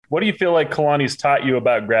What do you feel like Kalani's taught you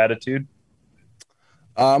about gratitude?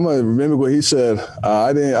 I'm gonna remember what he said.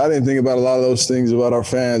 I didn't think about a lot of those things about our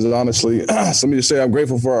fans, honestly. So let me just say I'm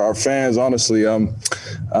grateful for our fans, honestly.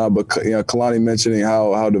 But Kalani mentioning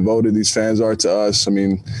how devoted these fans are to us. I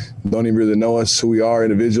mean, don't even really know us, who we are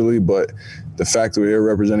individually, but the fact that we're here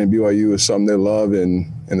representing BYU is something they love,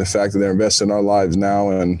 and the fact that they're investing in our lives now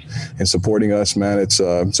and supporting us, man, it's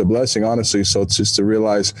a blessing, honestly. So it's just to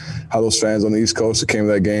realize how those fans on the East Coast that came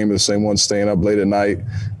to that game are the same ones staying up late at night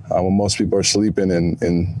when most people are sleeping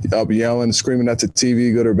and up yelling, screaming at the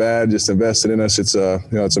TV, good or bad, just invested in us. It's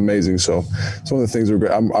it's amazing. So it's one of the things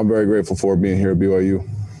I'm very grateful for being here at BYU.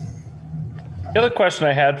 The other question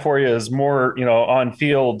I had for you is more, on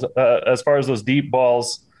field as far as those deep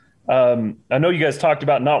balls. I know you guys talked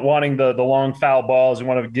about not wanting the long foul balls. You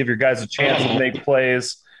want to give your guys a chance to make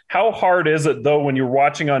plays. How hard is it though when you're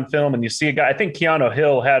watching on film and you see a guy? I think Keanu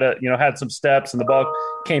Hill had some steps and the ball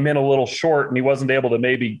came in a little short and he wasn't able to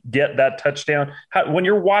maybe get that touchdown. When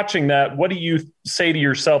you're watching that, what do you say to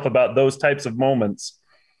yourself about those types of moments?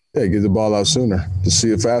 Yeah, get the ball out sooner. Just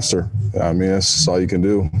see it faster. I mean, that's all you can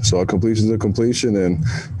do. So a completion is a completion, and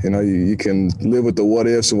you can live with the what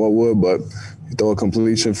ifs and what would, but you throw a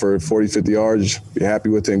completion for 40, 50 yards, be happy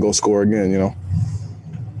with it and go score again,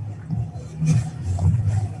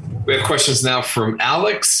 We have questions now from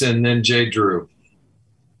Alex and then Jay Drew.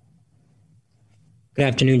 Good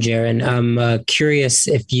afternoon, Jaren. I'm curious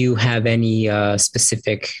if you have any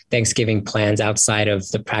specific Thanksgiving plans outside of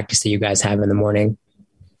the practice that you guys have in the morning.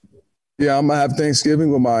 Yeah, I'm going to have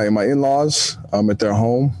Thanksgiving with my in-laws. I'm at their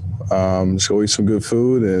home. Just go eat some good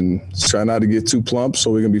food and try not to get too plump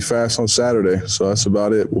so we can be fast on Saturday. So that's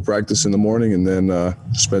about it. We'll practice in the morning and then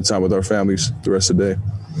spend time with our families the rest of the day.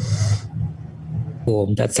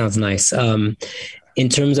 Cool. That sounds nice. In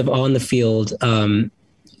terms of on the field, I'm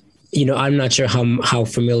not sure how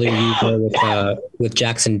familiar you were with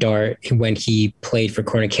Jackson Dart when he played for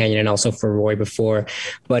Corner Canyon and also for Roy before,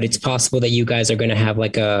 but it's possible that you guys are going to have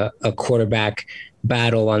like a quarterback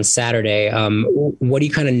battle on Saturday. What do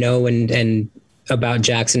you kind of know and about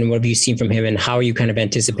Jackson, and what have you seen from him, and how are you kind of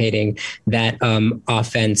anticipating that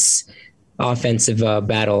offensive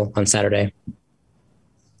battle on Saturday?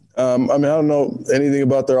 I don't know anything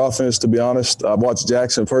about their offense, to be honest. I've watched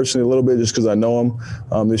Jackson personally a little bit just because I know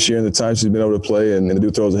him this year and the times he's been able to play, and the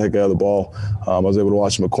dude throws the heck out of the ball. I was able to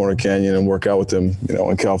watch him at Corner Canyon and work out with him,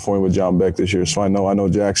 in California with John Beck this year. So I know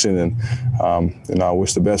Jackson, and I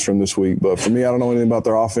wish the best for him this week. But for me, I don't know anything about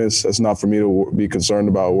their offense. That's not for me to be concerned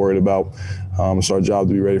about, worried about. It's our job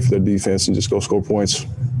to be ready for their defense and just go score points.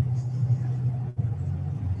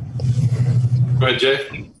 Go ahead,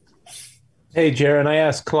 Jay. Hey, Jaren, I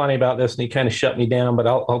asked Kalani about this, and he kind of shut me down, but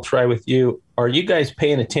I'll try with you. Are you guys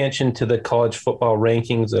paying attention to the college football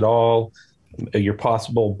rankings at all? Your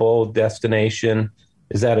possible bowl destination?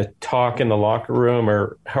 Is that a talk in the locker room,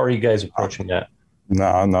 or how are you guys approaching that?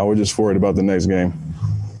 No, we're just worried about the next game.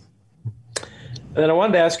 And then I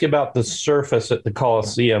wanted to ask you about the surface at the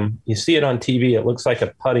Coliseum. You see it on TV. It looks like a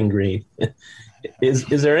putting green. Is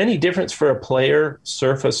there any difference for a player,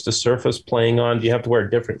 surface to surface, playing on? Do you have to wear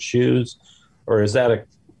different shoes? Or is that a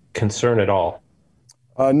concern at all?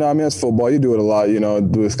 No, I mean, that's football. You do it a lot,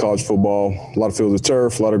 with college football. A lot of fields of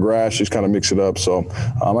turf, a lot of grass, just kind of mix it up. So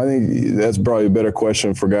I think that's probably a better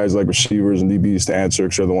question for guys like receivers and DBs to answer,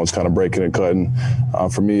 because they're the ones kind of breaking and cutting.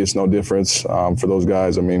 For me, it's no difference. For those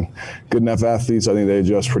guys, I mean, good enough athletes, I think they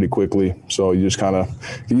adjust pretty quickly. So you just kind of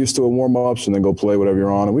get used to it, warm-ups, and then go play whatever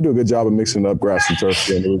you're on. And we do a good job of mixing up grass and turf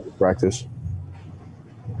in practice.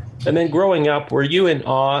 And then growing up, were you in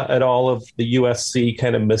awe at all of the USC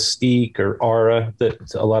kind of mystique or aura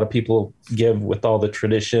that a lot of people give with all the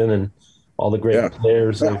tradition and all the great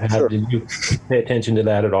players they've had? Sure. Did you pay attention to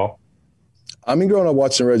that at all? I mean, growing up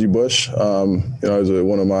watching Reggie Bush, he was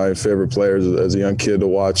one of my favorite players as a young kid to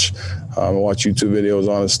watch. I watch YouTube videos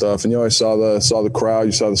on his stuff, and you always saw the crowd,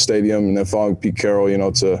 you saw the stadium, and then following Pete Carroll,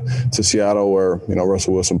 to Seattle where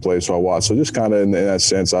Russell Wilson played. So I watched. So just kind of in that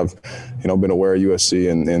sense, I've been aware of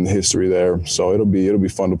USC and history there. So it'll be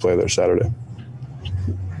fun to play there Saturday.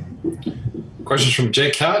 Questions from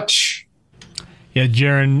Jay Couch. Yeah,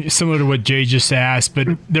 Jaren, similar to what Jay just asked, but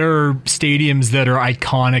there are stadiums that are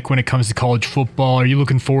iconic when it comes to college football. Are you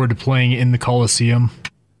looking forward to playing in the Coliseum?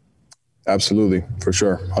 Absolutely, for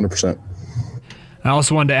sure, 100%. I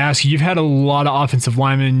also wanted to ask you, you've had a lot of offensive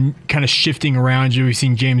linemen kind of shifting around you. We've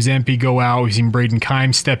seen James Empey go out. We've seen Braden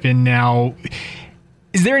Kimes step in now.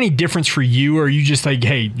 Is there any difference for you, or are you just like,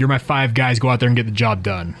 hey, you're my five guys, go out there and get the job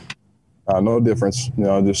done? No difference.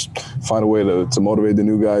 Just find a way to motivate the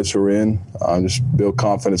new guys who are in. Just build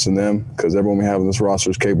confidence in them because everyone we have in this roster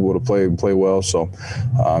is capable to play well. So,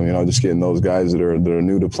 just getting those guys that are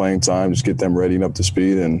new to playing time, just get them ready and up to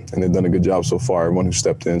speed, and they've done a good job so far. Everyone who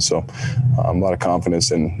stepped in, so a lot of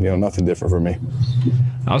confidence and nothing different for me.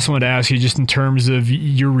 I also wanted to ask you, just in terms of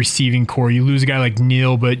your receiving core, you lose a guy like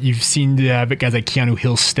Neal, but you've seen to have guys like Keanu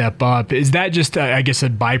Hill step up. Is that just, I guess, a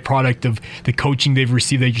byproduct of the coaching they've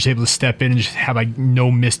received that you're just able to step in and just have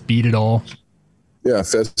no missed beat at all? Yeah,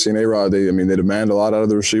 Fetzi and A-Rod, they demand a lot out of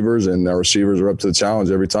the receivers, and our receivers are up to the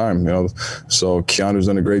challenge every time. So Keanu's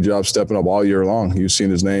done a great job stepping up all year long. You've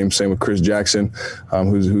seen his name. Same with Chris Jackson,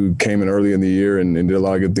 who came in early in the year and did a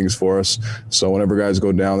lot of good things for us. So whenever guys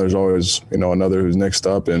go down, there's always another who's next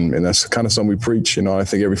up, and that's kind of something we preach. I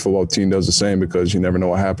think every football team does the same because you never know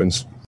what happens.